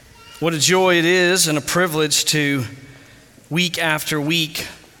What a joy it is and a privilege to, week after week,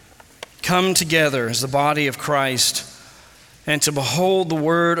 come together as the body of Christ and to behold the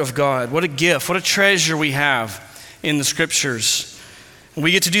Word of God. What a gift, what a treasure we have in the Scriptures. And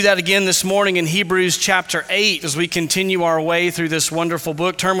we get to do that again this morning in Hebrews chapter 8 as we continue our way through this wonderful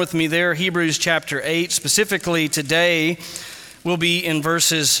book. Turn with me there, Hebrews chapter 8. Specifically today, we'll be in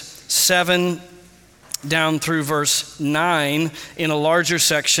verses 7 down through verse 9 in a larger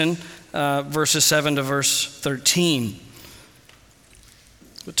section, verses 7 to verse 13.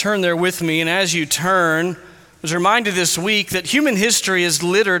 But turn there with me, and as you turn, I was reminded this week that human history is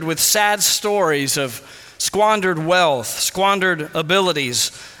littered with sad stories of squandered wealth, squandered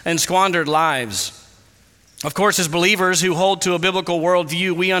abilities, and squandered lives. Of course, as believers who hold to a biblical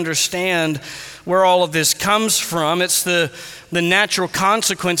worldview, we understand where all of this comes from. It's the natural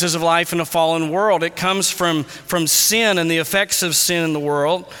consequences of life in a fallen world. It comes from sin and the effects of sin in the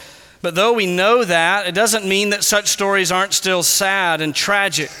world. But though we know that, it doesn't mean that such stories aren't still sad and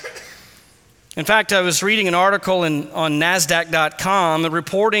tragic. In fact, I was reading an article on NASDAQ.com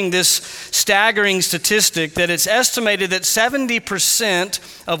reporting this staggering statistic that it's estimated that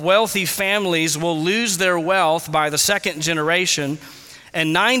 70% of wealthy families will lose their wealth by the second generation,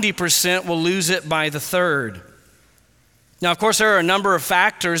 and 90% will lose it by the third. Now, of course, there are a number of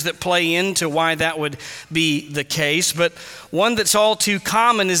factors that play into why that would be the case, but one that's all too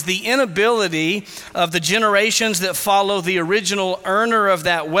common is the inability of the generations that follow the original earner of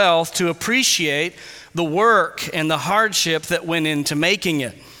that wealth to appreciate the work and the hardship that went into making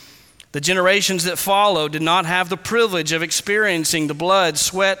it. The generations that follow did not have the privilege of experiencing the blood,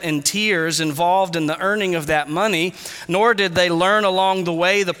 sweat, and tears involved in the earning of that money, nor did they learn along the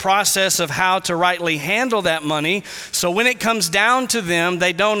way the process of how to rightly handle that money. So when it comes down to them,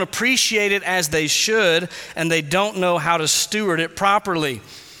 they don't appreciate it as they should, and they don't know how to steward it properly.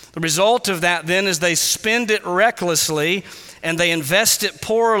 The result of that then is they spend it recklessly, and they invest it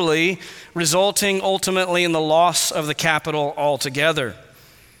poorly, resulting ultimately in the loss of the capital altogether.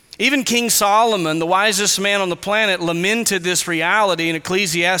 Even King Solomon, the wisest man on the planet, lamented this reality in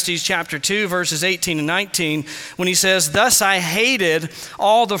Ecclesiastes chapter 2, verses 18 and 19, when he says, "Thus I hated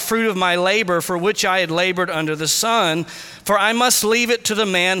all the fruit of my labor for which I had labored under the sun, for I must leave it to the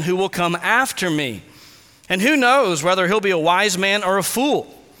man who will come after me. And who knows whether he'll be a wise man or a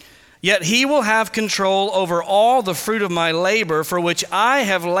fool? Yet he will have control over all the fruit of my labor for which I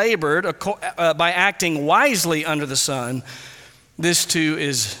have labored by acting wisely under the sun. This too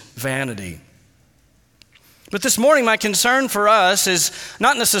is vanity." But this morning, my concern for us is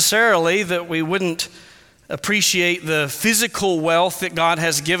not necessarily that we wouldn't appreciate the physical wealth that God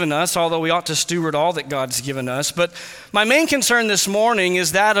has given us, although we ought to steward all that God's given us. But my main concern this morning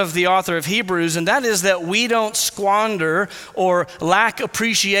is that of the author of Hebrews, and that is that we don't squander or lack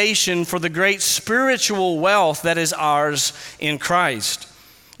appreciation for the great spiritual wealth that is ours in Christ.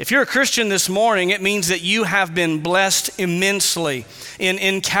 If you're a Christian this morning, it means that you have been blessed immensely in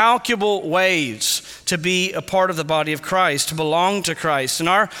incalculable ways to be a part of the body of Christ, to belong to Christ. And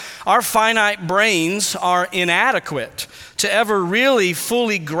our finite brains are inadequate to ever really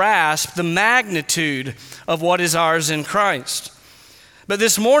fully grasp the magnitude of what is ours in Christ. But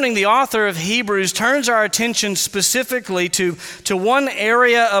this morning, the author of Hebrews turns our attention specifically to one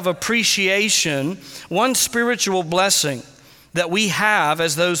area of appreciation, one spiritual blessing that we have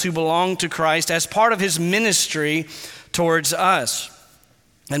as those who belong to Christ as part of his ministry towards us.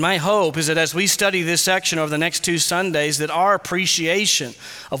 And my hope is that as we study this section over the next 2 Sundays, that our appreciation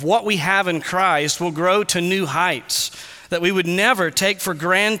of what we have in Christ will grow to new heights, that we would never take for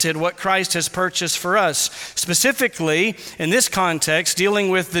granted what Christ has purchased for us. Specifically, in this context, dealing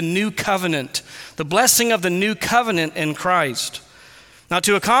with the new covenant, the blessing of the new covenant in Christ. Now,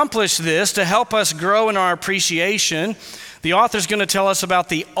 to accomplish this, to help us grow in our appreciation, the author's going to tell us about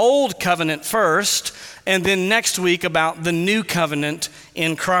the old covenant first, and then next week about the new covenant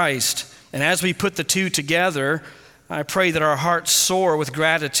in Christ. And as we put the two together, I pray that our hearts soar with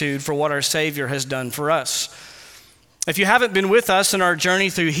gratitude for what our Savior has done for us. If you haven't been with us in our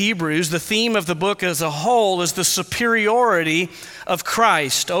journey through Hebrews, the theme of the book as a whole is the superiority of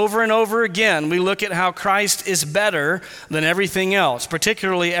Christ. Over and over again, we look at how Christ is better than everything else,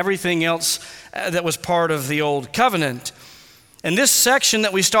 particularly everything else that was part of the old covenant. And this section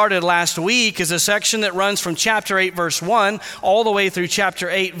that we started last week is a section that runs from chapter 8, verse 1, all the way through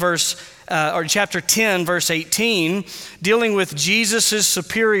chapter 10, verse 18, dealing with Jesus'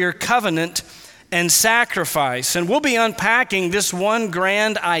 superior covenant and sacrifice. And we'll be unpacking this one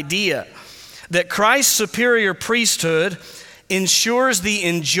grand idea, that Christ's superior priesthood ensures the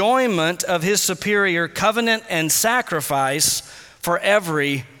enjoyment of his superior covenant and sacrifice for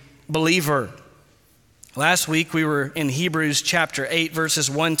every believer. Last week we were in Hebrews chapter 8,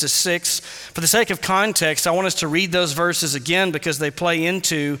 verses 1 to 6. For the sake of context, I want us to read those verses again because they play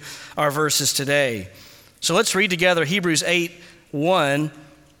into our verses today. So let's read together Hebrews 8, 1.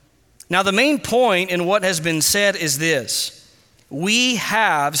 Now the main point in what has been said is this: we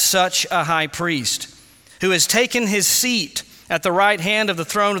have such a high priest who has taken his seat at the right hand of the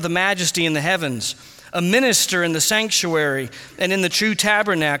throne of the majesty in the heavens, a minister in the sanctuary and in the true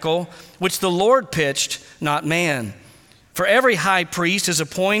tabernacle, which the Lord pitched, not man. For every high priest is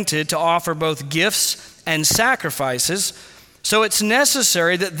appointed to offer both gifts and sacrifices, so it's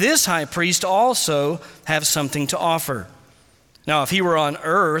necessary that this high priest also have something to offer. Now, if he were on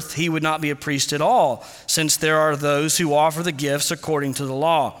earth, he would not be a priest at all, since there are those who offer the gifts according to the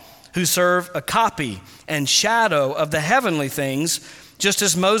law, who serve a copy and shadow of the heavenly things, just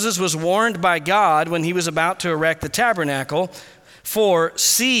as Moses was warned by God when he was about to erect the tabernacle. For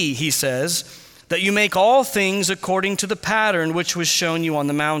see, he says, that you make all things according to the pattern which was shown you on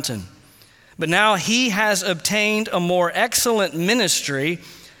the mountain. But now he has obtained a more excellent ministry,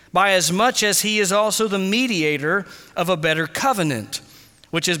 by as much as he is also the mediator of a better covenant,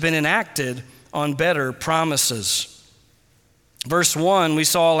 which has been enacted on better promises. Verse 1 we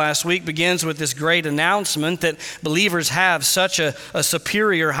saw last week begins with this great announcement that believers have such a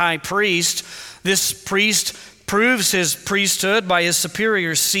superior high priest. This priest proves his priesthood by his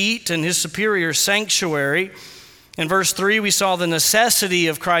superior seat and his superior sanctuary. In verse 3, we saw the necessity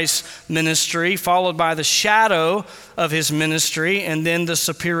of Christ's ministry, followed by the shadow of his ministry, and then the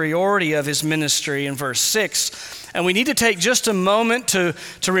superiority of his ministry in verse 6. And we need to take just a moment to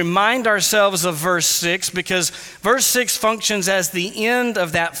remind ourselves of verse 6, because verse 6 functions as the end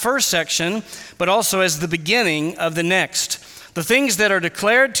of that first section, but also as the beginning of the next. The things that are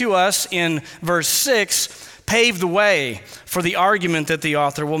declared to us in verse 6 pave the way for the argument that the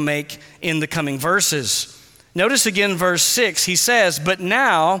author will make in the coming verses. Notice again verse 6, he says, but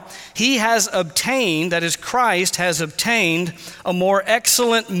now he has obtained, that is Christ has obtained, a more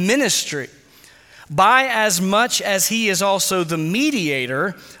excellent ministry, by as much as he is also the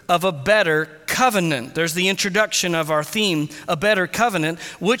mediator of a better covenant. There's the introduction of our theme, a better covenant,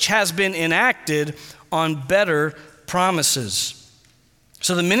 which has been enacted on better promises.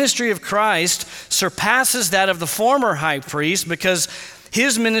 So the ministry of Christ surpasses that of the former high priest because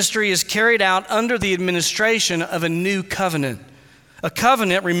his ministry is carried out under the administration of a new covenant. A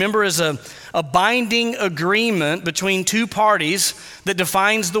covenant, remember, is a binding agreement between two parties that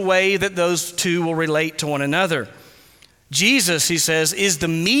defines the way that those two will relate to one another. Jesus, he says, is the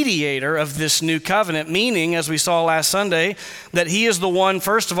mediator of this new covenant, meaning, as we saw last Sunday, that he is the one,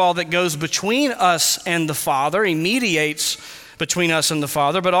 first of all, that goes between us and the Father. He mediates between us and the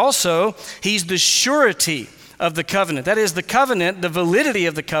Father, but also he's the surety of the covenant. That is, the covenant, the validity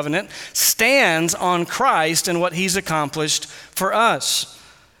of the covenant stands on Christ and what he's accomplished for us.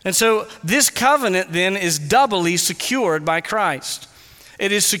 And so this covenant then is doubly secured by Christ.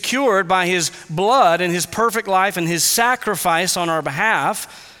 It is secured by his blood and his perfect life and his sacrifice on our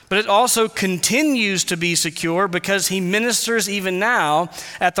behalf, but it also continues to be secure because he ministers even now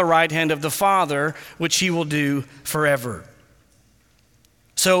at the right hand of the Father, which he will do forever.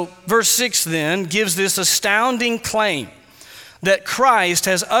 So verse 6 then gives this astounding claim that Christ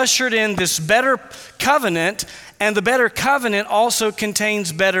has ushered in this better covenant, and the better covenant also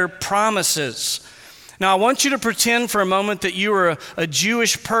contains better promises. Now I want you to pretend for a moment that you are a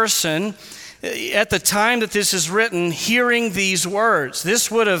Jewish person at the time that this is written, hearing these words.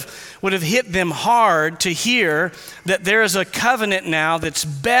 This would have hit them hard to hear that there is a covenant now that's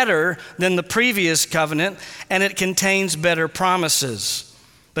better than the previous covenant, and it contains better promises.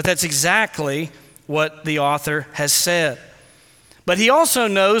 But that's exactly what the author has said. But he also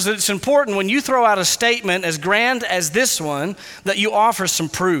knows that it's important when you throw out a statement as grand as this one that you offer some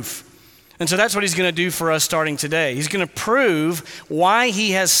proof. And so that's what he's going to do for us starting today. He's going to prove why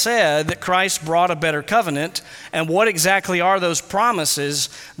he has said that Christ brought a better covenant and what exactly are those promises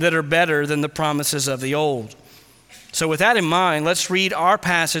that are better than the promises of the old. So with that in mind, let's read our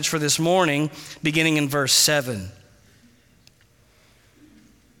passage for this morning, beginning in verse 7.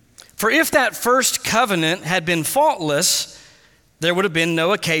 For if that first covenant had been faultless, there would have been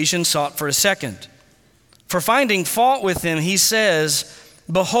no occasion sought for a second. For finding fault with them, he says,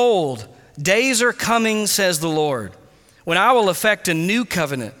 behold, days are coming, says the Lord, when I will effect a new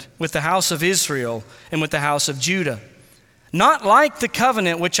covenant with the house of Israel and with the house of Judah. Not like the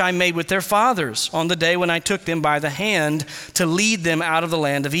covenant which I made with their fathers on the day when I took them by the hand to lead them out of the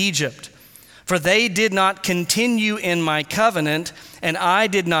land of Egypt. For they did not continue in my covenant, and I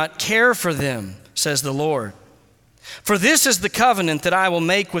did not care for them, says the Lord. For this is the covenant that I will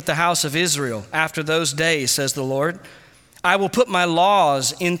make with the house of Israel after those days, says the Lord. I will put my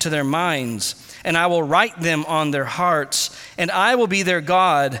laws into their minds, and I will write them on their hearts, and I will be their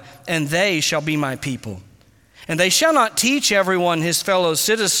God, and they shall be my people. And they shall not teach everyone his fellow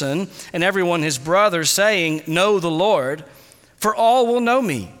citizen and everyone his brother, saying, Know the Lord, for all will know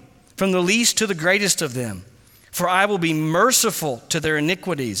me, from the least to the greatest of them. For I will be merciful to their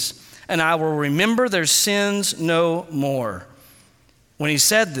iniquities, and I will remember their sins no more. When he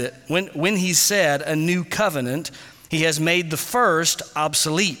said that, when he said a new covenant, he has made the first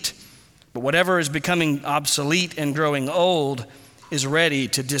obsolete. But whatever is becoming obsolete and growing old is ready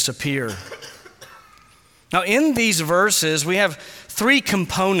to disappear. Now, in these verses, we have three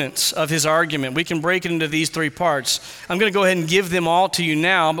components of his argument. We can break it into these three parts. I'm going to go ahead and give them all to you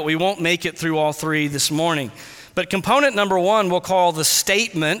now, but we won't make it through all three this morning. But component number one we'll call the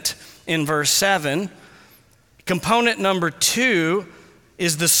statement in verse 7. Component number 2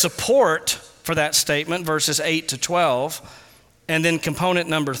 is the support for that statement, verses 8 to 12. And then component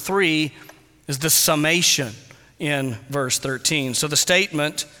number 3 is the summation in verse 13. So the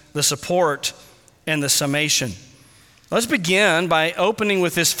statement, the support, and the summation. Let's begin by opening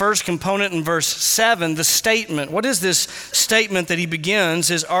with this first component in verse 7, the statement. What is this statement that he begins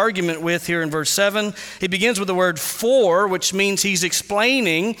his argument with here in verse 7? He begins with the word for, which means he's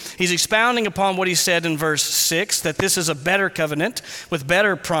expounding upon what he said in verse 6, that this is a better covenant with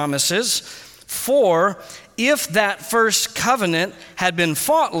better promises. For if that first covenant had been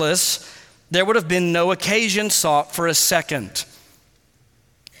faultless, there would have been no occasion sought for a second.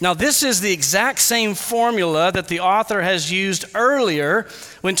 Now, this is the exact same formula that the author has used earlier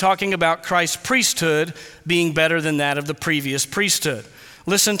when talking about Christ's priesthood being better than that of the previous priesthood.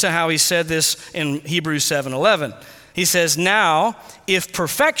 Listen to how he said this in Hebrews 7:11. He says, Now, if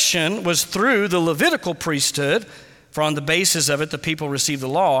perfection was through the Levitical priesthood, for on the basis of it the people received the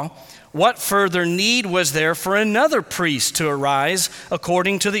law, what further need was there for another priest to arise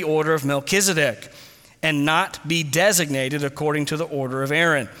according to the order of Melchizedek, and not be designated according to the order of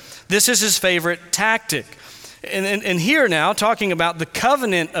Aaron? This is his favorite tactic. And here now, talking about the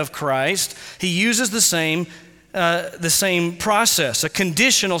covenant of Christ, he uses the same process, a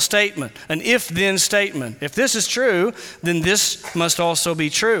conditional statement, an if-then statement. If this is true, then this must also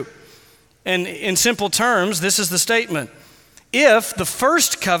be true. And in simple terms, this is the statement. If the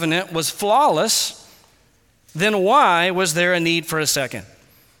first covenant was flawless, then why was there a need for a second?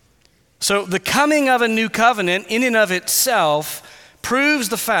 So the coming of a new covenant in and of itself proves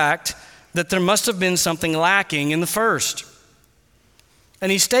the fact that there must have been something lacking in the first.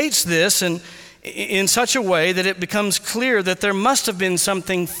 And he states this in such a way that it becomes clear that there must have been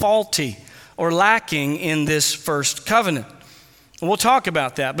something faulty or lacking in this first covenant. We'll talk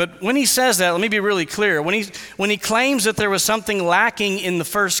about that. But when he says that, let me be really clear. When he claims that there was something lacking in the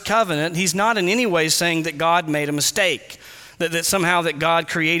first covenant, he's not in any way saying that God made a mistake. That somehow that God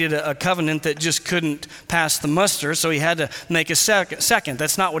created a covenant that just couldn't pass the muster, so he had to make a second.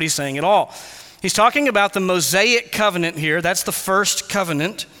 That's not what he's saying at all. He's talking about the Mosaic covenant here. That's the first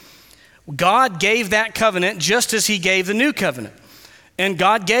covenant. God gave that covenant just as he gave the new covenant. And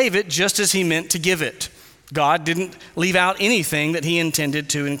God gave it just as he meant to give it. God didn't leave out anything that he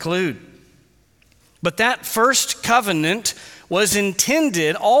intended to include. But that first covenant was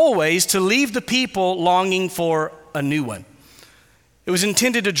intended always to leave the people longing for a new one. It was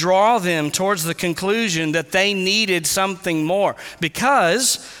intended to draw them towards the conclusion that they needed something more,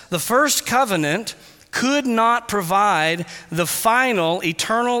 because the first covenant could not provide the final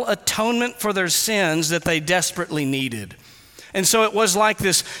eternal atonement for their sins that they desperately needed. And so it was like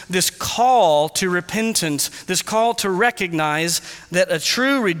this call to repentance, this call to recognize that a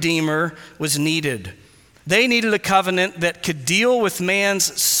true Redeemer was needed. They needed a covenant that could deal with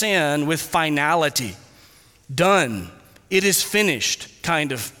man's sin with finality. Done. It is finished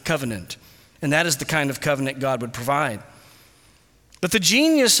kind of covenant. And that is the kind of covenant God would provide. But the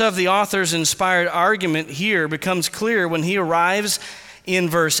genius of the author's inspired argument here becomes clear when he arrives in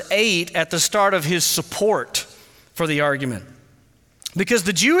verse 8 at the start of his support for the argument. Because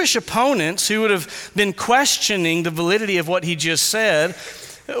the Jewish opponents who would have been questioning the validity of what he just said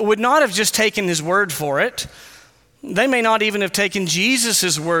would not have just taken his word for it. They may not even have taken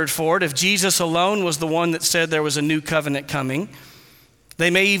Jesus' word for it if Jesus alone was the one that said there was a new covenant coming. They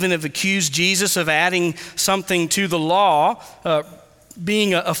may even have accused Jesus of adding something to the law,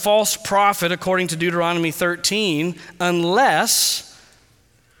 being a false prophet according to Deuteronomy 13, unless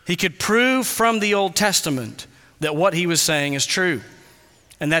he could prove from the Old Testament that what he was saying is true.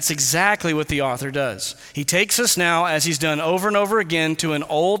 And that's exactly what the author does. He takes us now, as he's done over and over again, to an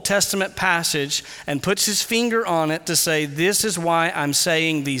Old Testament passage and puts his finger on it to say, this is why I'm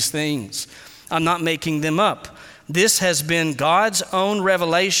saying these things. I'm not making them up. This has been God's own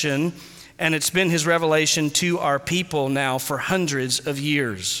revelation, and it's been his revelation to our people now for hundreds of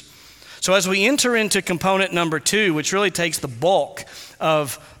years. So as we enter into component number 2, which really takes the bulk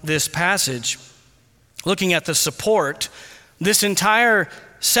of this passage, looking at the support, this entire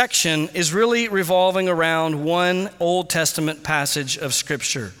section is really revolving around one Old Testament passage of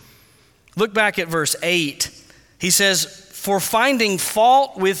Scripture. Look back at verse 8. He says, "For finding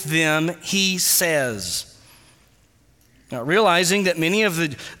fault with them, he says." Now, realizing that many of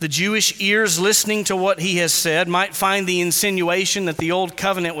the Jewish ears listening to what he has said might find the insinuation that the old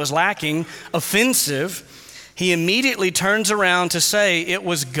covenant was lacking offensive, he immediately turns around to say it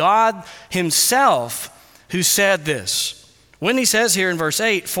was God himself who said this. When he says here in verse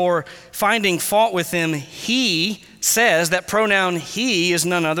 8, "For finding fault with them, he says," that pronoun he is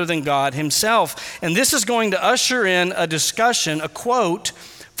none other than God himself. And this is going to usher in a discussion, a quote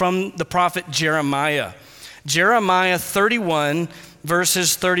from the prophet Jeremiah. Jeremiah 31,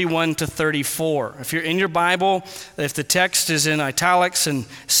 verses 31 to 34. If you're in your Bible, if the text is in italics and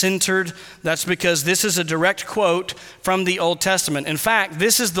centered, that's because this is a direct quote from the Old Testament. In fact,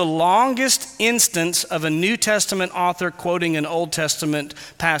 this is the longest instance of a New Testament author quoting an Old Testament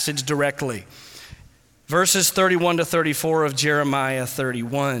passage directly. Verses 31 to 34 of Jeremiah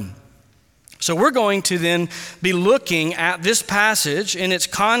 31. So we're going to then be looking at this passage in its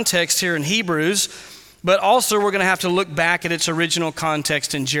context here in Hebrews, but also we're going to have to look back at its original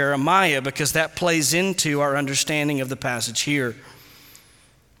context in Jeremiah because that plays into our understanding of the passage here.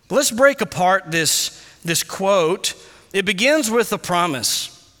 Let's break apart this quote. It begins with a promise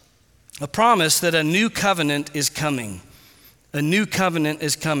that a new covenant is coming. A new covenant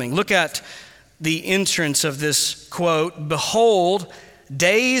is coming. Look at the entrance of this quote. "Behold,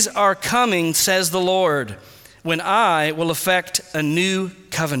 days are coming, says the Lord, when I will effect a new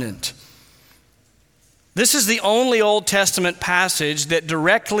covenant." This is the only Old Testament passage that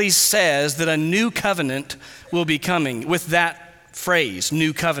directly says that a new covenant will be coming with that phrase,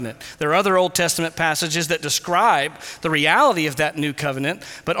 new covenant. There are other Old Testament passages that describe the reality of that new covenant,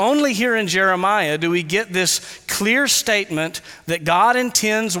 but only here in Jeremiah do we get this clear statement that God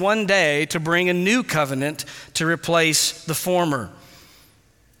intends one day to bring a new covenant to replace the former.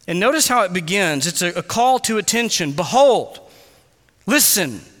 And notice how it begins. It's a call to attention. Behold,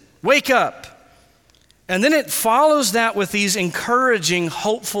 listen, wake up. And then it follows that with these encouraging,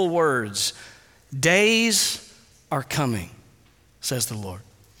 hopeful words. Days are coming, says the Lord.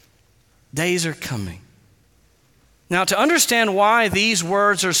 Days are coming. Now, to understand why these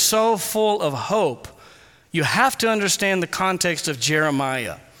words are so full of hope, you have to understand the context of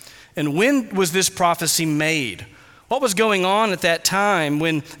Jeremiah. And when was this prophecy made? What was going on at that time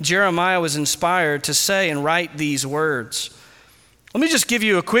when Jeremiah was inspired to say and write these words? Let me just give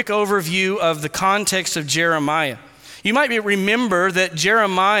you a quick overview of the context of Jeremiah. You might remember that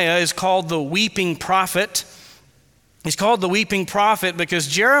Jeremiah is called the weeping prophet. He's called the weeping prophet because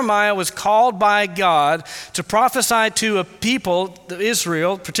Jeremiah was called by God to prophesy to a people,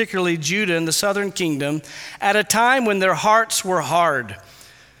 Israel, particularly Judah and the southern kingdom, at a time when their hearts were hard.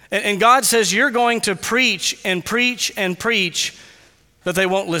 And God says, you're going to preach and preach and preach, but they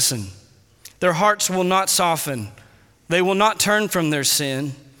won't listen. Their hearts will not soften. They will not turn from their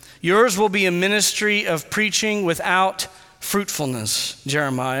sin. Yours will be a ministry of preaching without fruitfulness,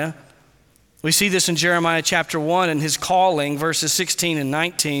 Jeremiah. We see this in Jeremiah chapter 1 and his calling, verses 16 and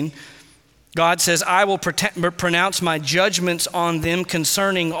 19. God says, I will pronounce my judgments on them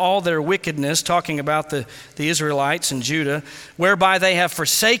concerning all their wickedness, talking about the Israelites and Judah, whereby they have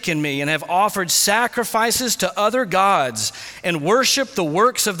forsaken me and have offered sacrifices to other gods and worshiped the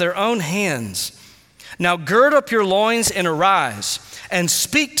works of their own hands. Now gird up your loins and arise, and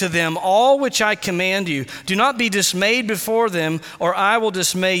speak to them all which I command you. Do not be dismayed before them, or I will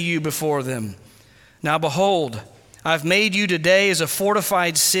dismay you before them. Now behold, I've made you today as a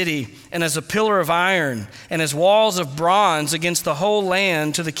fortified city, and as a pillar of iron, and as walls of bronze against the whole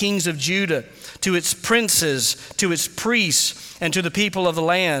land, to the kings of Judah, to its princes, to its priests, and to the people of the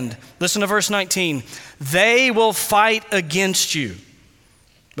land. Listen to verse 19. They will fight against you,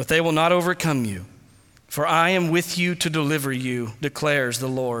 but they will not overcome you. For I am with you to deliver you, declares the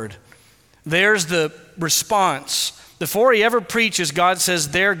Lord. There's the response. Before he ever preaches, God says,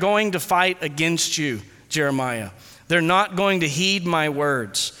 they're going to fight against you, Jeremiah. They're not going to heed my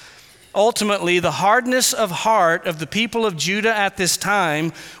words. Ultimately, the hardness of heart of the people of Judah at this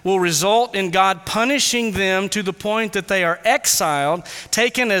time will result in God punishing them to the point that they are exiled,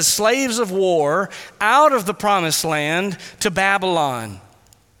 taken as slaves of war out of the promised land to Babylon.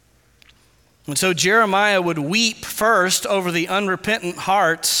 And so Jeremiah would weep first over the unrepentant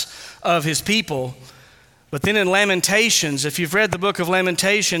hearts of his people. But then in Lamentations, if you've read the book of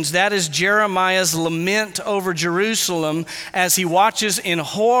Lamentations, that is Jeremiah's lament over Jerusalem as he watches in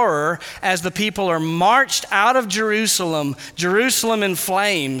horror as the people are marched out of Jerusalem, Jerusalem in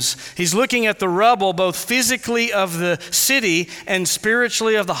flames. He's looking at the rubble, both physically of the city and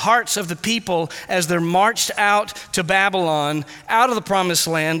spiritually of the hearts of the people as they're marched out to Babylon, out of the promised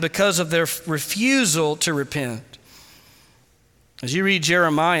land because of their refusal to repent. As you read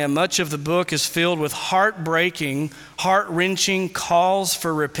Jeremiah, much of the book is filled with heartbreaking, heart-wrenching calls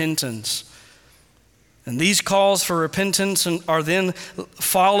for repentance. And these calls for repentance are then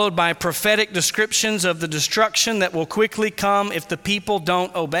followed by prophetic descriptions of the destruction that will quickly come if the people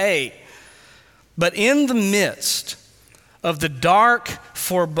don't obey. But in the midst of the dark,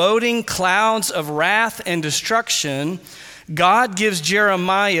 foreboding clouds of wrath and destruction, God gives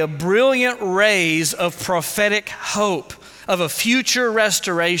Jeremiah brilliant rays of prophetic hope, of a future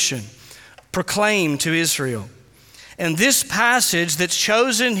restoration proclaimed to Israel. And this passage that's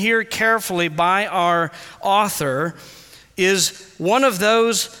chosen here carefully by our author is one of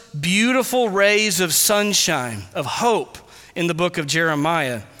those beautiful rays of sunshine, of hope in the book of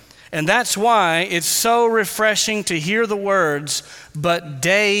Jeremiah. And that's why it's so refreshing to hear the words, "But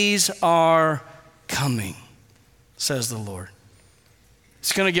days are coming," says the Lord.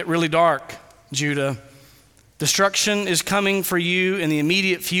 It's going to get really dark, Judah. Destruction is coming for you in the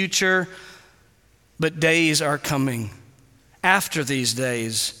immediate future, but days are coming after these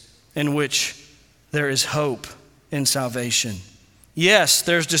days in which there is hope in salvation. Yes,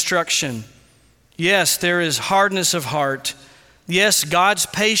 there's destruction. Yes, there is hardness of heart. Yes, God's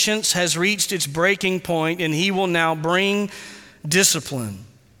patience has reached its breaking point, and he will now bring discipline.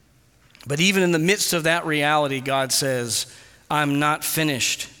 But even in the midst of that reality, God says, "I'm not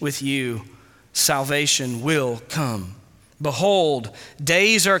finished with you. Salvation will come. Behold,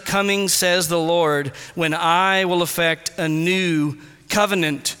 days are coming, says the Lord, when I will effect a new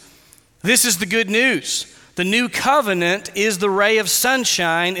covenant." This is the good news. The new covenant is the ray of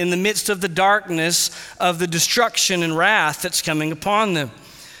sunshine in the midst of the darkness of the destruction and wrath that's coming upon them.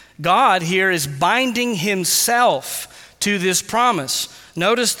 God here is binding himself to this promise.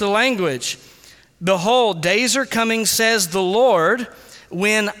 Notice the language. Behold, days are coming, says the Lord,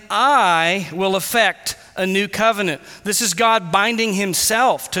 when I will effect a new covenant. This is God binding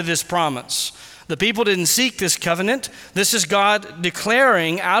himself to this promise. The people didn't seek this covenant. This is God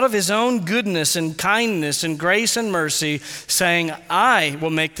declaring out of his own goodness and kindness and grace and mercy, saying, "I will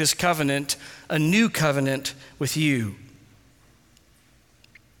make this covenant a new covenant with you."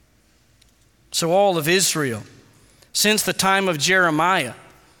 So all of Israel, since the time of Jeremiah,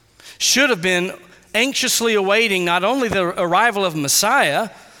 should have been anxiously awaiting not only the arrival of Messiah,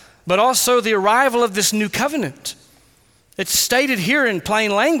 but also the arrival of this new covenant. It's stated here in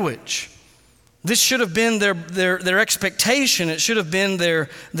plain language. This should have been their expectation. It should have been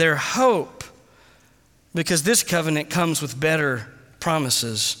their hope, because this covenant comes with better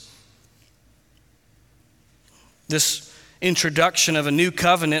promises. This introduction of a new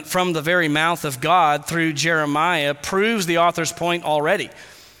covenant from the very mouth of God through Jeremiah proves the author's point already.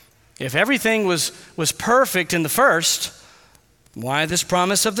 If everything was perfect in the first, why this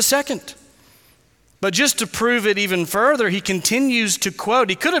promise of the second? But just to prove it even further, he continues to quote.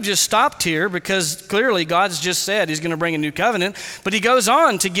 He could have just stopped here because clearly God's just said he's going to bring a new covenant. But he goes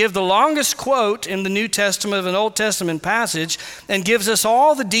on to give the longest quote in the New Testament of an Old Testament passage and gives us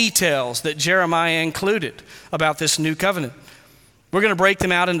all the details that Jeremiah included about this new covenant. We're going to break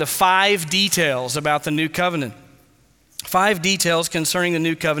them out into 5 details about the new covenant. 5 details concerning the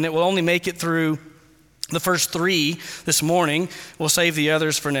new covenant. We'll only make it through the first 3 this morning. We'll save the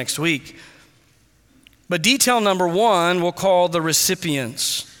others for next week. But detail number 1 we'll call the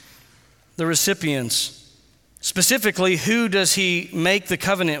recipients. The recipients. Specifically, who does he make the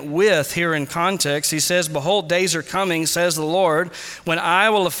covenant with here in context? He says, "Behold, days are coming, says the Lord, when I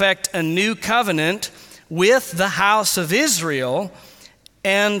will effect a new covenant with the house of Israel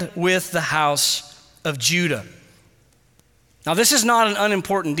and with the house of Judah." Now, this is not an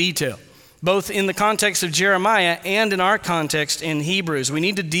unimportant detail, both in the context of Jeremiah and in our context in Hebrews. We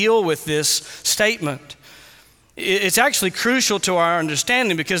need to deal with this statement. it's actually crucial to our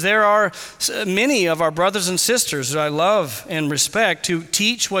understanding, because there are many of our brothers and sisters that I love and respect who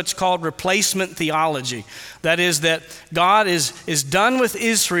teach what's called replacement theology. That is, that God is done with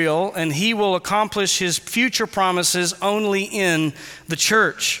Israel and he will accomplish his future promises only in the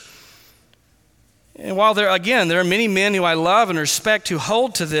church. And while there are many men who I love and respect who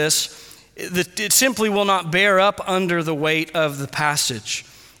hold to this, it simply will not bear up under the weight of the passage.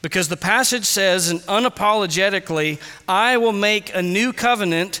 Because the passage says, and unapologetically, I will make a new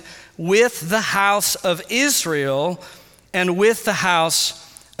covenant with the house of Israel and with the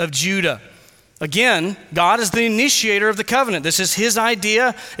house of Judah. Again, God is the initiator of the covenant. This is his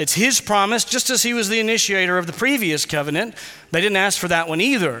idea. It's his promise, just as he was the initiator of the previous covenant. They didn't ask for that one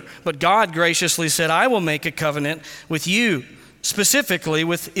either. But God graciously said, I will make a covenant with you, specifically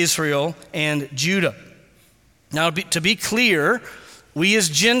with Israel and Judah. Now, to be clear, we as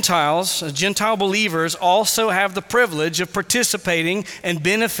Gentiles, as Gentile believers, also have the privilege of participating and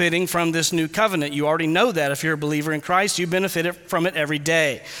benefiting from this new covenant. You already know that. If you're a believer in Christ, you benefit from it every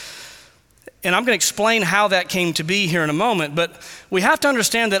day. And I'm going to explain how that came to be here in a moment, but we have to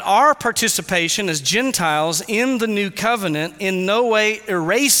understand that our participation as Gentiles in the new covenant in no way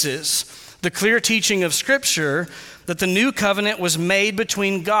erases the clear teaching of Scripture that the new covenant was made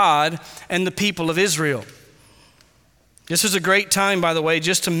between God and the people of Israel. This is a great time, by the way,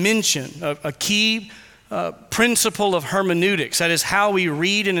 just to mention a key principle of hermeneutics. That is how we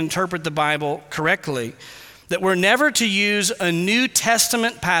read and interpret the Bible correctly. That we're never to use a New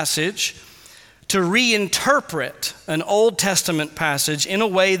Testament passage to reinterpret an Old Testament passage in a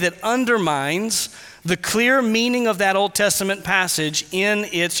way that undermines the clear meaning of that Old Testament passage in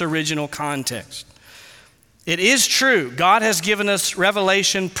its original context. It is true, God has given us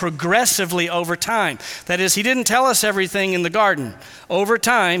revelation progressively over time. That is, he didn't tell us everything in the garden. Over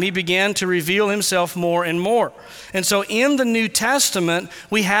time, he began to reveal himself more and more. And so in the New Testament,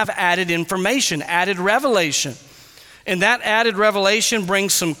 we have added information, added revelation. And that added revelation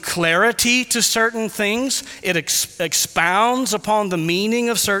brings some clarity to certain things. It expounds upon the meaning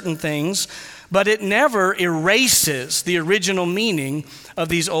of certain things, but it never erases the original meaning of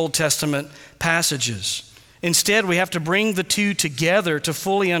these Old Testament passages. Instead, we have to bring the two together to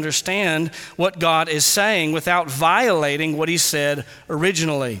fully understand what God is saying without violating what he said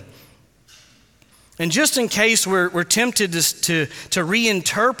originally. And just in case we're tempted to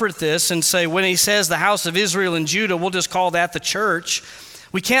reinterpret this and say, when he says the house of Israel and Judah, we'll just call that the church.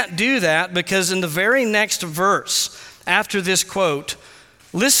 We can't do that, because in the very next verse after this quote,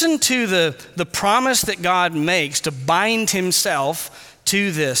 listen to the promise that God makes to bind himself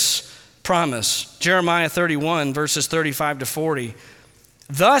to this promise. Jeremiah 31, verses 35 to 40.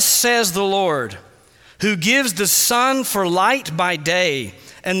 Thus says the Lord, who gives the sun for light by day,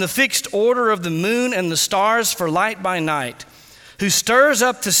 and the fixed order of the moon and the stars for light by night, who stirs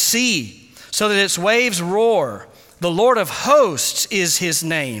up the sea so that its waves roar. The Lord of hosts is his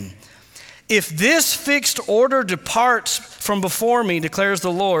name. If this fixed order departs from before me, declares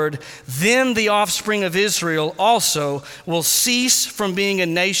the Lord, then the offspring of Israel also will cease from being a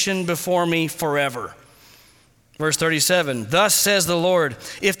nation before me forever. Verse 37, thus says the Lord,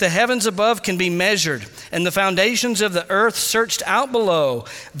 if the heavens above can be measured and the foundations of the earth searched out below,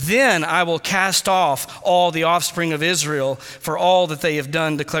 then I will cast off all the offspring of Israel for all that they have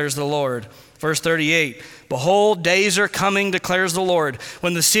done, declares the Lord. Verse 38, behold, days are coming, declares the Lord,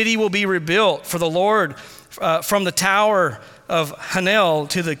 when the city will be rebuilt for the Lord from the tower of Hanel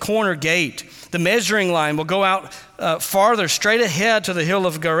to the corner gate. The measuring line will go out farther, straight ahead to the hill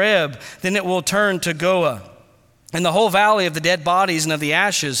of Gareb. Then it will turn to Goah. And the whole valley of the dead bodies and of the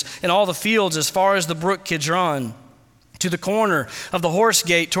ashes, and all the fields as far as the brook Kidron, to the corner of the horse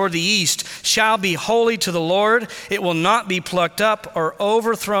gate toward the east, shall be holy to the Lord. It will not be plucked up or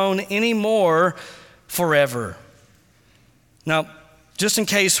overthrown any more forever. Now, just in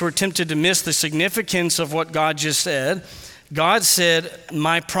case we're tempted to miss the significance of what God just said, God said,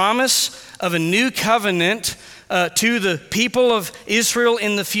 my promise of a new covenant to the people of Israel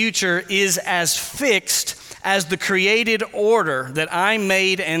in the future is as fixed as the created order that I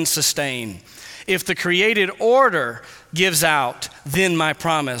made and sustain. If the created order gives out, then my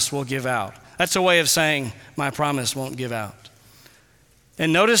promise will give out. That's a way of saying my promise won't give out.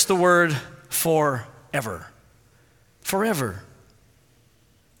 And notice the word forever. Forever.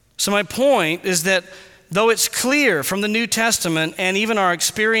 So my point is that though it's clear from the New Testament and even our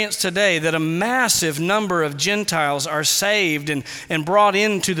experience today that a massive number of Gentiles are saved and brought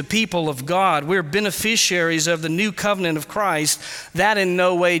into the people of God, we're beneficiaries of the new covenant of Christ, that in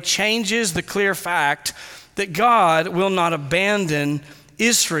no way changes the clear fact that God will not abandon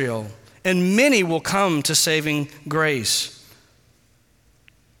Israel. and many will come to saving grace.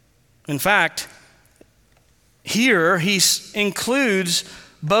 In fact, here he includes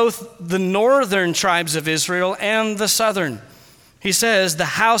both the northern tribes of Israel and the southern. He says the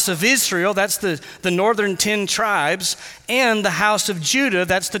house of Israel, that's the northern 10 tribes, and the house of Judah,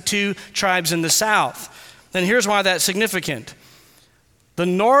 that's the 2 tribes in the south. And here's why that's significant. The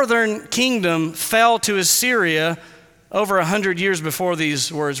northern kingdom fell to Assyria over 100 years before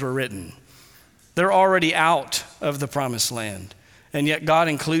these words were written. They're already out of the promised land, and yet God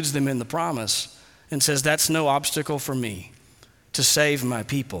includes them in the promise and says, that's no obstacle for me to save my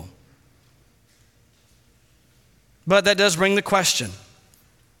people. But that does bring the question,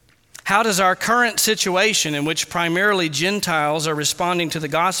 how does our current situation, in which primarily Gentiles are responding to the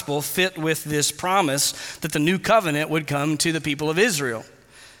gospel, fit with this promise that the new covenant would come to the people of Israel?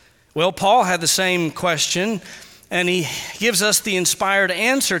 Well, Paul had the same question, and he gives us the inspired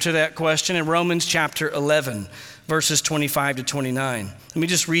answer to that question in Romans chapter 11, verses 25 to 29. Let me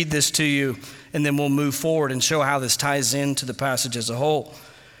just read this to you, and then we'll move forward and show how this ties into the passage as a whole.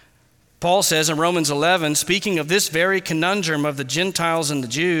 Paul says in Romans 11, speaking of this very conundrum of the Gentiles and the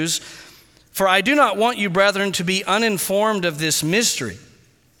Jews, "For I do not want you, brethren, to be uninformed of this mystery,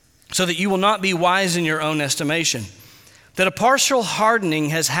 so that you will not be wise in your own estimation, that a partial hardening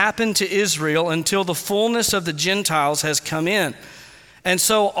has happened to Israel until the fullness of the Gentiles has come in. And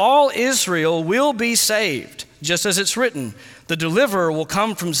so all Israel will be saved, just as it's written, the deliverer will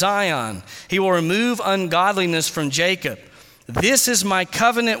come from Zion. He will remove ungodliness from Jacob. This is my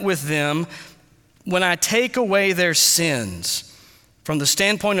covenant with them when I take away their sins." From the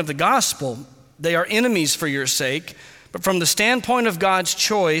standpoint of the gospel, they are enemies for your sake, but from the standpoint of God's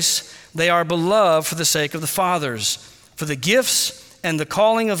choice, they are beloved for the sake of the fathers. For the gifts and the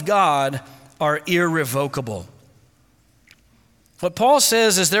calling of God are irrevocable. What Paul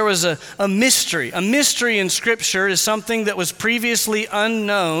says is there was a mystery. A mystery in Scripture is something that was previously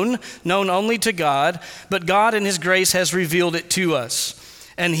unknown, known only to God, but God in His grace has revealed it to us.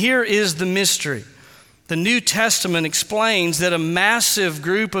 And here is the mystery. The New Testament explains that a massive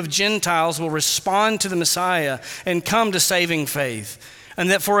group of Gentiles will respond to the Messiah and come to saving faith. And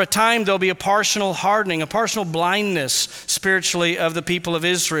that for a time there'll be a partial hardening, a partial blindness spiritually of the people of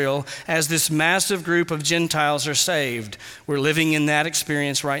Israel as this massive group of Gentiles are saved. We're living in that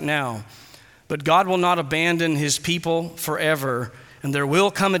experience right now. But God will not abandon His people forever, and there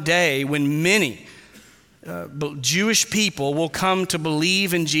will come a day when many Jewish people will come to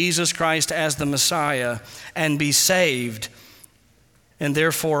believe in Jesus Christ as the Messiah and be saved, and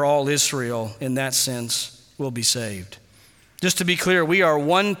therefore all Israel, in that sense, will be saved. Just to be clear, we are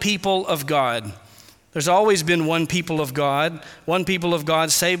one people of God. There's always been one people of God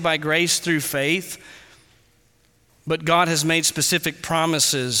saved by grace through faith, but God has made specific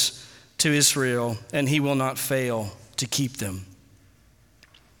promises to Israel, and He will not fail to keep them.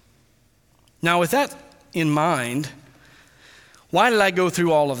 Now, with that in mind, why did I go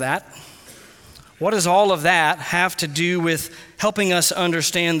through all of that? What does all of that have to do with helping us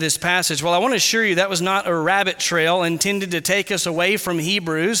understand this passage? Well, I want to assure you that was not a rabbit trail intended to take us away from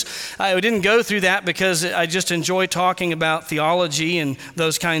Hebrews. I didn't go through that because I just enjoy talking about theology and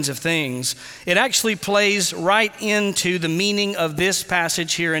those kinds of things. It actually plays right into the meaning of this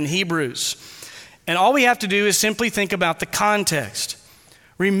passage here in Hebrews. And all we have to do is simply think about the context.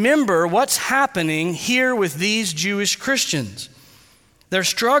 Remember what's happening here with these Jewish Christians. They're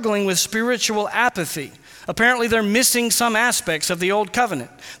struggling with spiritual apathy. Apparently, they're missing some aspects of the Old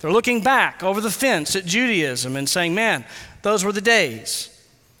Covenant. They're looking back over the fence at Judaism and saying, man, those were the days.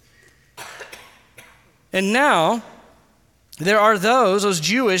 And now, there are those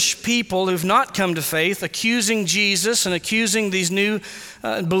Jewish people who've not come to faith, accusing Jesus and accusing these new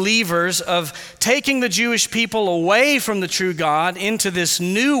believers of taking the Jewish people away from the true God into this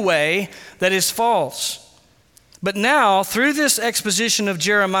new way that is false. But now, through this exposition of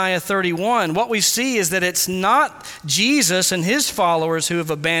Jeremiah 31, what we see is that it's not Jesus and His followers who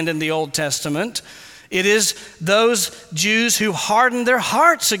have abandoned the Old Testament. It is those Jews who hardened their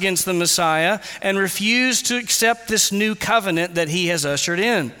hearts against the Messiah and refused to accept this new covenant that He has ushered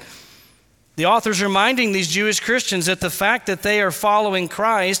in. The author's reminding these Jewish Christians that the fact that they are following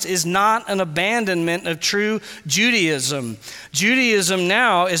Christ is not an abandonment of true Judaism. Judaism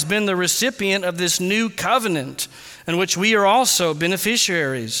now has been the recipient of this new covenant, in which we are also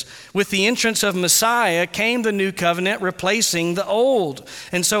beneficiaries. With the entrance of Messiah came the new covenant replacing the old.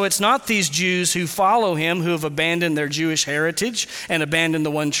 And so it's not these Jews who follow Him who have abandoned their Jewish heritage and abandoned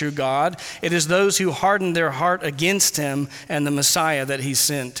the one true God. It is those who hardened their heart against Him and the Messiah that He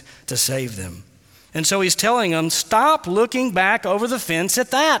sent to save them. And so He's telling them, stop looking back over the fence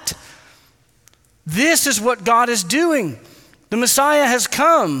at that. This is what God is doing. The Messiah has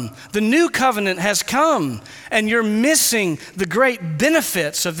come. The new covenant has come. And you're missing the great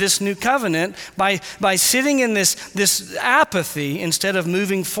benefits of this new covenant by sitting in this apathy instead of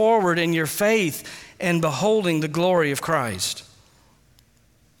moving forward in your faith and beholding the glory of Christ.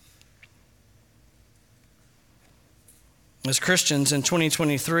 As Christians in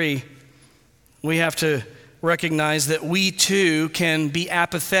 2023, we have to recognize that we too can be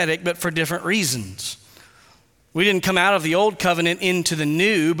apathetic, but for different reasons. We didn't come out of the old covenant into the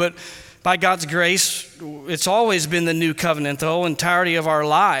new, but by God's grace, it's always been the new covenant, the whole entirety of our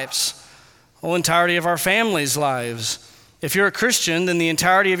lives, the whole entirety of our families' lives. If you're a Christian, then the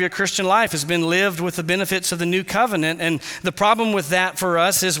entirety of your Christian life has been lived with the benefits of the new covenant. And the problem with that for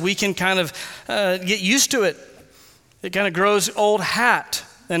us is we can kind of get used to it. It kind of grows old hat,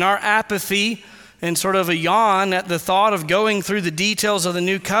 and our apathy and sort of a yawn at the thought of going through the details of the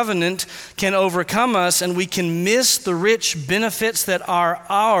new covenant can overcome us, and we can miss the rich benefits that are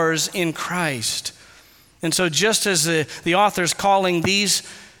ours in Christ. And so just as the author's calling these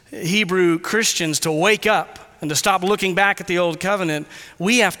Hebrew Christians to wake up and to stop looking back at the old covenant,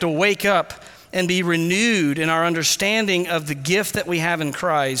 we have to wake up and be renewed in our understanding of the gift that we have in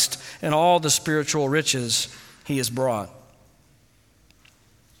Christ and all the spiritual riches he has brought.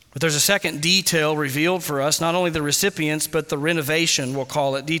 But there's a second detail revealed for us, not only the recipients, but the renovation, we'll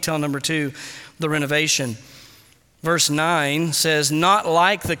call it. Detail number 2, the renovation. Verse 9 says, "Not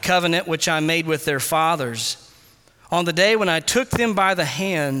like the covenant which I made with their fathers, on the day when I took them by the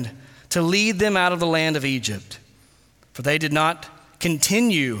hand to lead them out of the land of Egypt. For they did not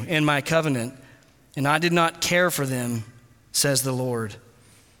continue in my covenant, and I did not care for them, says the Lord."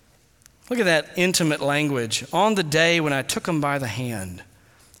 Look at that intimate language. On the day when I took them by the hand,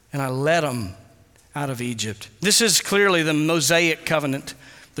 and I led them out of Egypt. This is clearly the Mosaic covenant,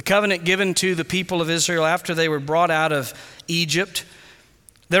 the covenant given to the people of Israel after they were brought out of Egypt.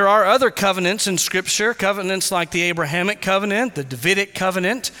 There are other covenants in Scripture, covenants like the Abrahamic covenant, the Davidic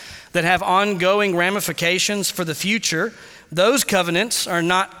covenant, that have ongoing ramifications for the future. Those covenants are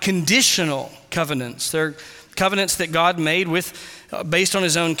not conditional covenants. They're covenants that God made based on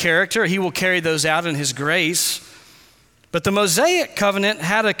his own character. He will carry those out in his grace. But the Mosaic covenant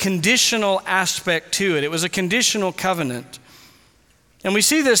had a conditional aspect to it. It was a conditional covenant. And we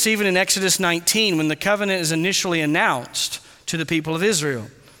see this even in Exodus 19 when the covenant is initially announced to the people of Israel.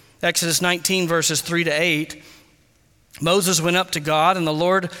 Exodus 19 verses 3-8. Moses went up to God, and the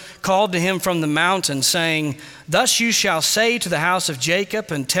Lord called to him from the mountain, saying, "Thus you shall say to the house of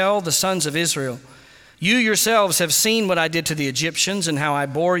Jacob and tell the sons of Israel, you yourselves have seen what I did to the Egyptians and how I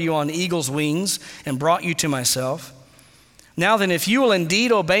bore you on eagle's wings and brought you to myself. Now then, if you will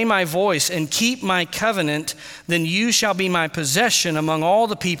indeed obey my voice and keep my covenant, then you shall be my possession among all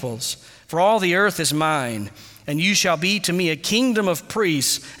the peoples, for all the earth is mine, and you shall be to me a kingdom of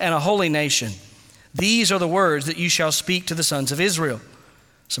priests and a holy nation. These are the words that you shall speak to the sons of Israel."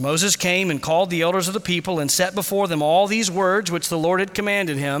 So Moses came and called the elders of the people and set before them all these words which the Lord had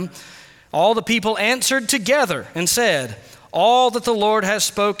commanded him. All the people answered together and said, "All that the Lord has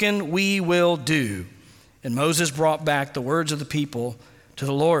spoken, we will do." And Moses brought back the words of the people to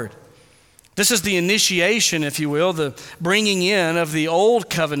the Lord. This is the initiation, if you will, the bringing in of the old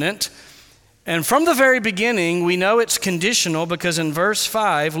covenant. And from the very beginning, we know it's conditional because in verse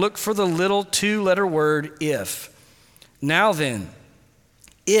 5, look for the little 2-letter word, if. Now then,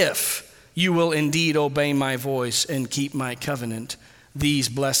 if you will indeed obey my voice and keep my covenant, these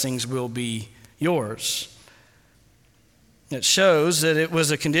blessings will be yours. It shows that it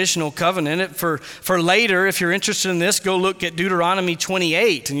was a conditional covenant. For later, if you're interested in this, go look at Deuteronomy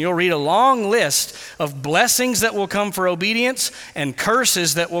 28, and you'll read a long list of blessings that will come for obedience and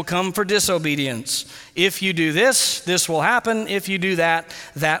curses that will come for disobedience. If you do this, this will happen. If you do that,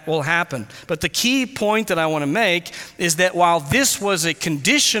 that will happen. But the key point that I want to make is that while this was a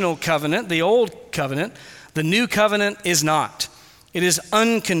conditional covenant, the old covenant, the new covenant is not. It is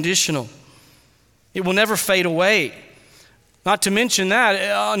unconditional. It will never fade away. Not to mention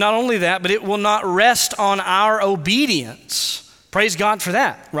that, not only that, but it will not rest on our obedience. Praise God for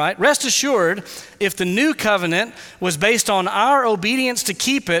that, right? Rest assured, if the new covenant was based on our obedience to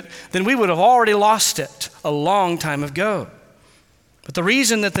keep it, then we would have already lost it a long time ago. But the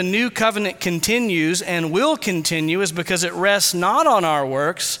reason that the new covenant continues and will continue is because it rests not on our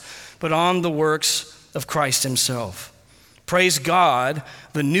works, but on the works of Christ himself. Praise God,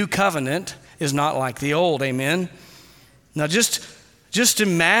 the new covenant is not like the old, amen? Now just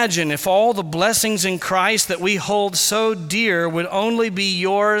imagine if all the blessings in Christ that we hold so dear would only be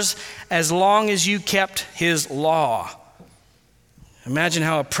yours as long as you kept his law. Imagine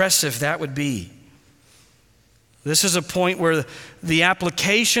how oppressive that would be. This is a point where the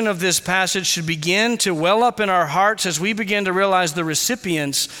application of this passage should begin to well up in our hearts as we begin to realize the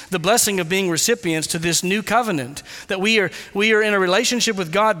recipients, the blessing of being recipients to this new covenant, that we are in a relationship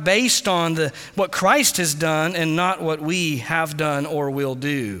with God based on what Christ has done and not what we have done or will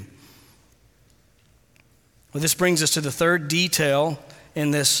do. Well, this brings us to the third detail in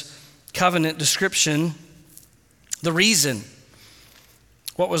this covenant description, the reason.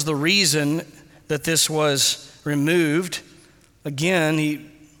 What was the reason that this was removed? Again, he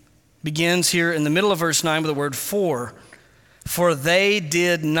begins here in the middle of verse 9 with the word for. For they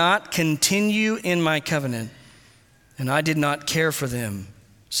did not continue in my covenant, and I did not care for them,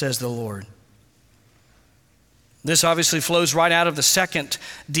 says the Lord. This obviously flows right out of the second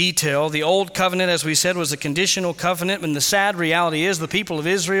detail. The old covenant, as we said, was a conditional covenant, and the sad reality is the people of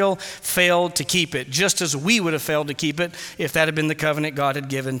Israel failed to keep it, just as we would have failed to keep it if that had been the covenant God had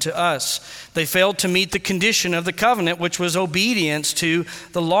given to us. They failed to meet the condition of the covenant, which was obedience to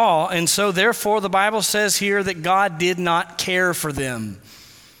the law, and so therefore the Bible says here that God did not care for them.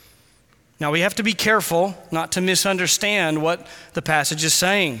 Now we have to be careful not to misunderstand what the passage is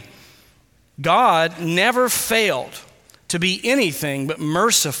saying. God never failed to be anything but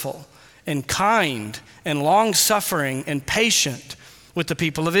merciful and kind and long-suffering and patient with the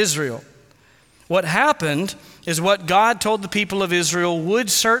people of Israel. What happened is what God told the people of Israel would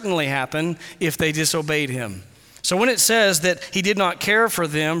certainly happen if they disobeyed him. So when it says that he did not care for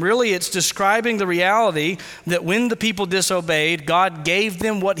them, really it's describing the reality that when the people disobeyed, God gave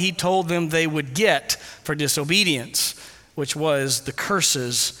them what he told them they would get for disobedience, which was the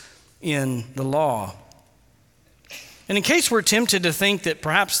curses in the law. And in case we're tempted to think that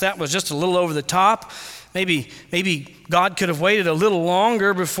perhaps that was just a little over the top, maybe God could have waited a little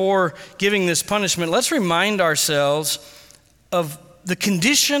longer before giving this punishment, let's remind ourselves of the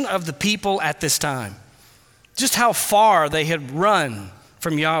condition of the people at this time, just how far they had run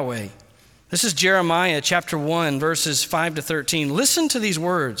from Yahweh. This is Jeremiah chapter 1, verses 5 to 13. Listen to these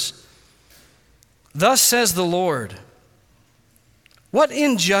words. Thus says the Lord, what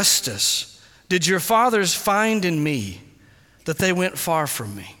injustice did your fathers find in me that they went far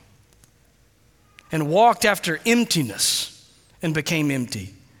from me and walked after emptiness and became empty?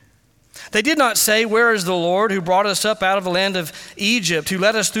 They did not say, where is the Lord who brought us up out of the land of Egypt, who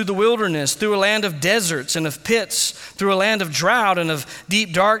led us through the wilderness, through a land of deserts and of pits, through a land of drought and of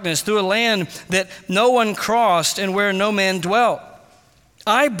deep darkness, through a land that no one crossed and where no man dwelt?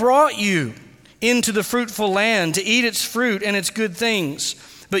 I brought you into the fruitful land to eat its fruit and its good things.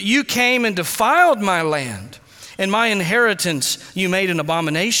 But you came and defiled my land, and my inheritance you made an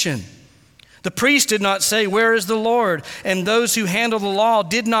abomination. The priest did not say, where is the Lord? And those who handle the law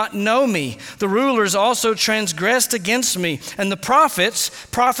did not know me. The rulers also transgressed against me, and the prophets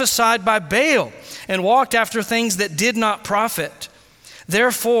prophesied by Baal and walked after things that did not profit.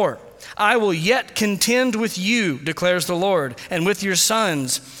 Therefore, I will yet contend with you, declares the Lord, and with your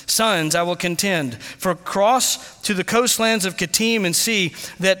sons I will contend. For cross to the coastlands of Kittim and see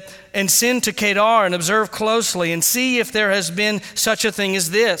that, and send to Kedar and observe closely and see if there has been such a thing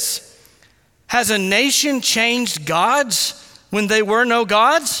as this. Has a nation changed gods when they were no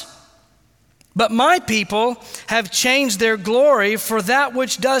gods? But my people have changed their glory for that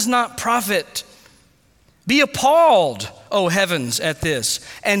which does not profit. Be appalled, O heavens, at this,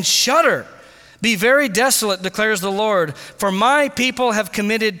 and shudder. Be very desolate, declares the Lord, for my people have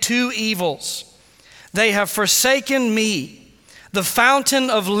committed two evils. They have forsaken me, the fountain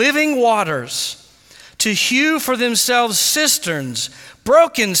of living waters, to hew for themselves cisterns,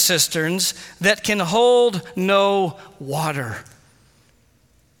 broken cisterns that can hold no water.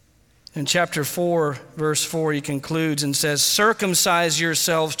 In chapter 4, verse 4, he concludes and says, circumcise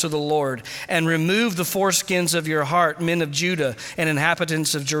yourselves to the Lord and remove the foreskins of your heart, men of Judah and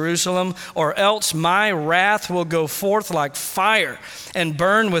inhabitants of Jerusalem, or else my wrath will go forth like fire and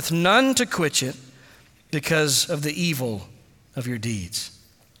burn with none to quench it because of the evil of your deeds.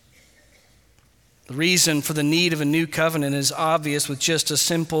 The reason for the need of a new covenant is obvious with just a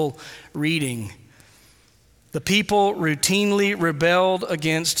simple reading. The people routinely rebelled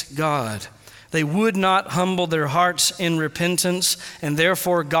against God. They would not humble their hearts in repentance, and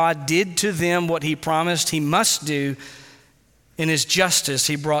therefore God did to them what he promised he must do. In his justice,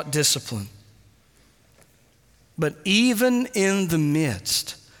 he brought discipline. But even in the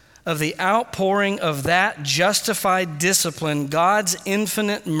midst of the outpouring of that justified discipline, God's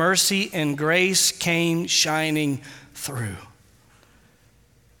infinite mercy and grace came shining through.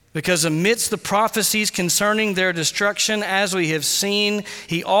 Because amidst the prophecies concerning their destruction, as we have seen,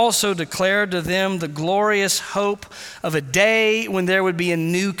 he also declared to them the glorious hope of a day when there would be a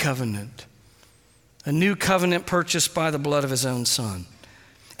new covenant. A new covenant purchased by the blood of his own Son.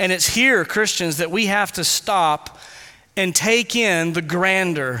 And it's here, Christians, that we have to stop and take in the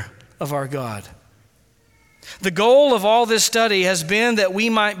grandeur of our God. The goal of all this study has been that we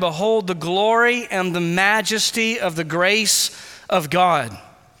might behold the glory and the majesty of the grace of God.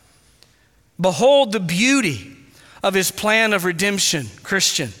 Behold the beauty of his plan of redemption,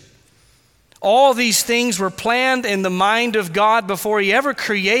 Christian. All these things were planned in the mind of God before he ever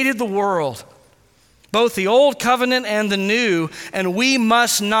created the world, both the old covenant and the new, and we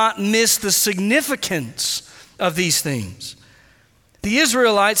must not miss the significance of these things. The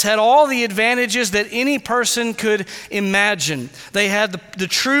Israelites had all the advantages that any person could imagine. They had the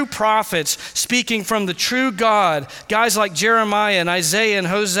true prophets speaking from the true God, guys like Jeremiah and Isaiah and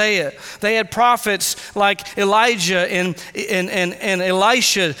Hosea. They had prophets like Elijah and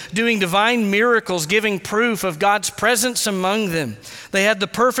Elisha doing divine miracles, giving proof of God's presence among them. They had the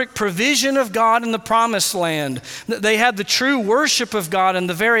perfect provision of God in the promised land. They had the true worship of God in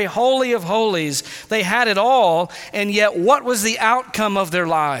the very holy of holies. They had it all, and yet what was the outcome of their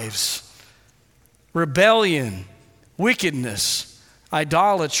lives? Rebellion, wickedness,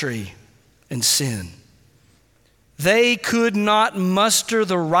 idolatry, and sin. They could not muster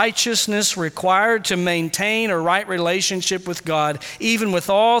the righteousness required to maintain a right relationship with God, even with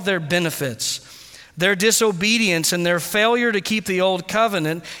all their benefits. Their disobedience and their failure to keep the old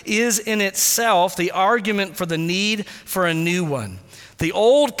covenant is in itself the argument for the need for a new one. The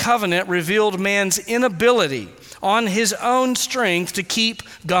old covenant revealed man's inability on his own strength to keep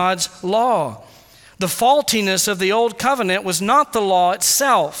God's law. The faultiness of the old covenant was not the law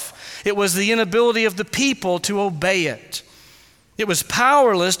itself. It was the inability of the people to obey it. It was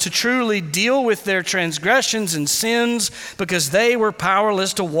powerless to truly deal with their transgressions and sins because they were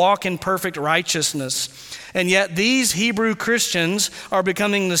powerless to walk in perfect righteousness. And yet these Hebrew Christians are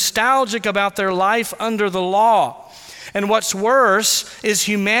becoming nostalgic about their life under the law. And what's worse is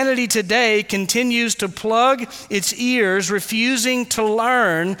humanity today continues to plug its ears, refusing to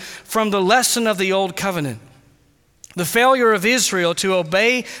learn from the lesson of the old covenant. The failure of Israel to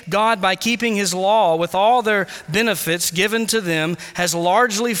obey God by keeping his law with all their benefits given to them has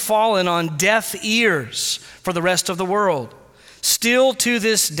largely fallen on deaf ears for the rest of the world. Still to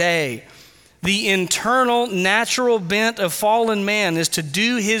this day, the internal natural bent of fallen man is to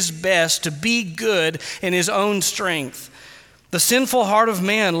do his best to be good in his own strength. The sinful heart of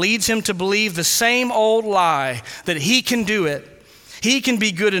man leads him to believe the same old lie that he can do it. He can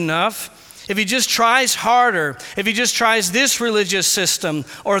be good enough. If he just tries harder, if he just tries this religious system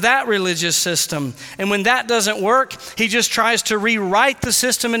or that religious system, and when that doesn't work, he just tries to rewrite the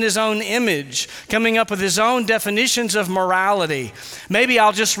system in his own image, coming up with his own definitions of morality. Maybe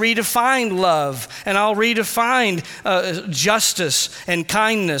I'll just redefine love, and I'll redefine justice and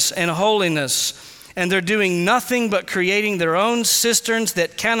kindness and holiness. And they're doing nothing but creating their own cisterns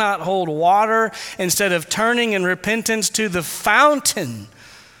that cannot hold water instead of turning in repentance to the fountain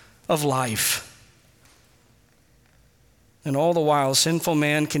of life. And all the while, sinful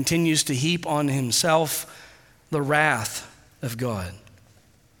man continues to heap on himself the wrath of God.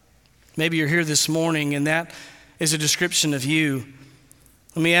 Maybe you're here this morning and that is a description of you.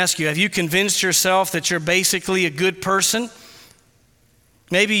 Let me ask you, have you convinced yourself that you're basically a good person?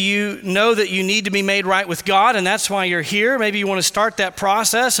 Maybe you know that you need to be made right with God, and that's why you're here. Maybe you want to start that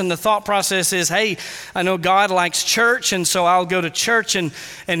process, and the thought process is, hey, I know God likes church, and so I'll go to church, and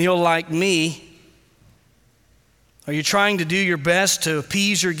he'll like me. Are you trying to do your best to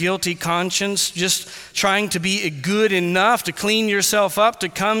appease your guilty conscience, just trying to be good enough to clean yourself up, to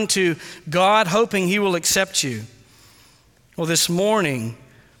come to God, hoping he will accept you? Well, this morning,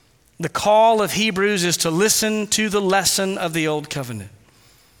 the call of Hebrews is to listen to the lesson of the Old Covenant.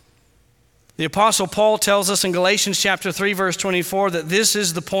 The Apostle Paul tells us in Galatians chapter 3, verse 24, that this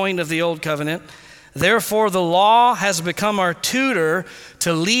is the point of the Old Covenant. Therefore, the law has become our tutor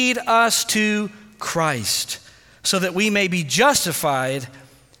to lead us to Christ, so that we may be justified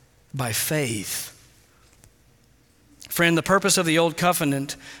by faith. Friend, the purpose of the Old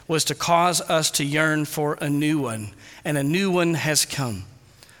Covenant was to cause us to yearn for a new one, and a new one has come.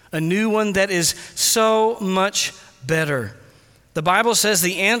 A new one that is so much better. The Bible says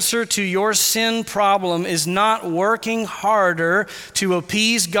the answer to your sin problem is not working harder to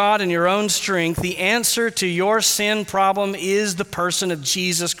appease God in your own strength. The answer to your sin problem is the person of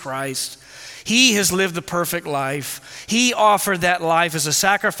Jesus Christ. He has lived the perfect life. He offered that life as a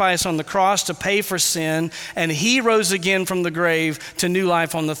sacrifice on the cross to pay for sin, and he rose again from the grave to new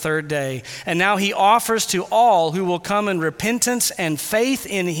life on the third day. And now he offers to all who will come in repentance and faith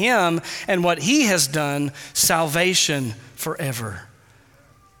in him and what he has done, salvation forever.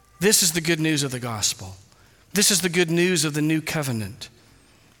 This is the good news of the gospel. This is the good news of the new covenant.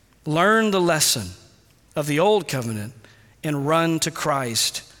 Learn the lesson of the old covenant and run to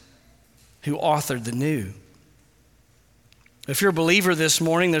Christ who authored the new. If you're a believer this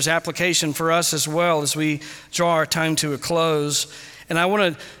morning, there's application for us as well as we draw our time to a close. And I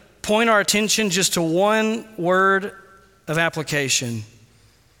want to point our attention just to one word of application.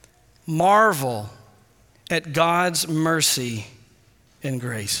 Marvel at God's mercy and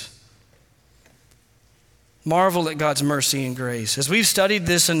grace. Marvel at God's mercy and grace. As we've studied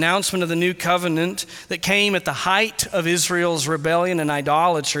this announcement of the new covenant that came at the height of Israel's rebellion and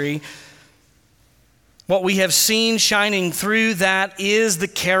idolatry, what we have seen shining through that is the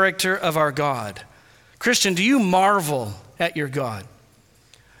character of our God. Christian, do you marvel at your God?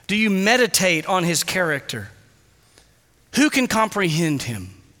 Do you meditate on his character? Who can comprehend him?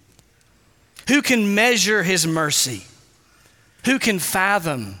 Who can measure his mercy? Who can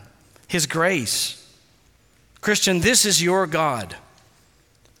fathom his grace? Christian, this is your God.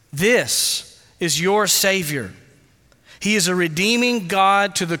 This is your Savior. He is a redeeming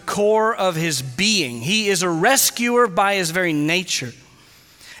God to the core of his being. He is a rescuer by his very nature.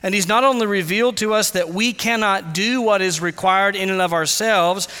 And he's not only revealed to us that we cannot do what is required in and of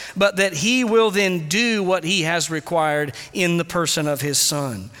ourselves, but that he will then do what he has required in the person of his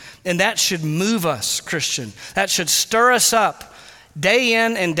Son. And that should move us, Christian. That should stir us up day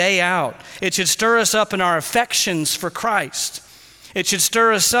in and day out. It should stir us up in our affections for Christ. It should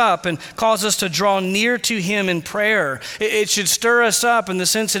stir us up and cause us to draw near to him in prayer. It should stir us up in the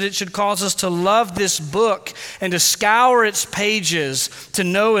sense that it should cause us to love this book and to scour its pages to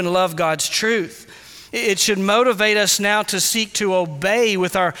know and love God's truth. It should motivate us now to seek to obey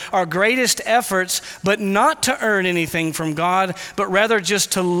with our greatest efforts, but not to earn anything from God, but rather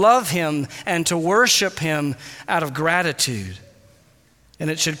just to love him and to worship him out of gratitude. And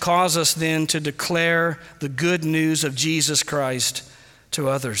it should cause us then to declare the good news of Jesus Christ to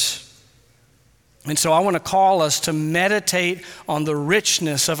others. And so I want to call us to meditate on the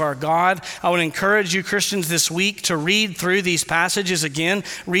richness of our God. I want to encourage you, Christians, this week to read through these passages again.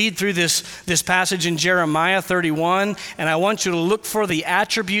 Read through this passage in Jeremiah 31, and I want you to look for the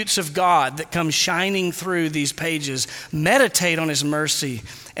attributes of God that come shining through these pages. Meditate on his mercy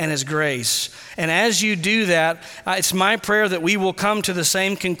and his grace. And as you do that, it's my prayer that we will come to the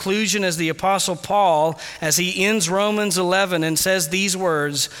same conclusion as the Apostle Paul as he ends Romans 11 and says these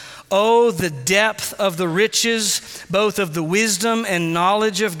words, "Oh, the depth of the riches, both of the wisdom and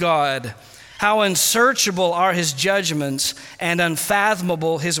knowledge of God. How unsearchable are his judgments and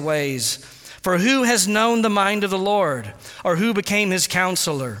unfathomable his ways. For who has known the mind of the Lord? Or who became his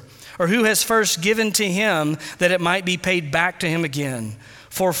counselor? Or who has first given to him that it might be paid back to him again?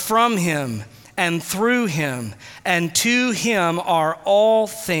 For from him and through him and to him are all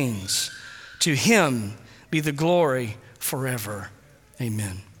things. To him be the glory forever.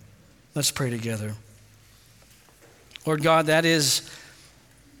 Amen." Let's pray together. Lord God, that is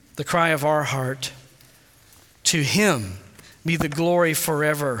the cry of our heart. To him be the glory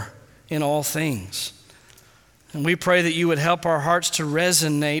forever in all things. And we pray that you would help our hearts to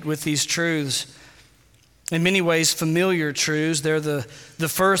resonate with these truths. In many ways, familiar truths. They're the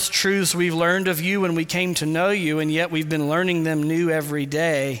first truths we've learned of you when we came to know you, and yet we've been learning them new every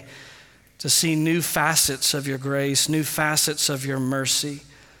day to see new facets of your grace, new facets of your mercy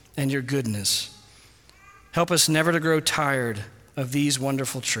and your goodness. Help us never to grow tired of these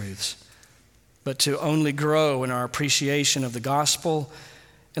wonderful truths, but to only grow in our appreciation of the gospel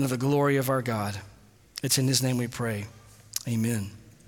and of the glory of our God. It's in his name we pray. Amen.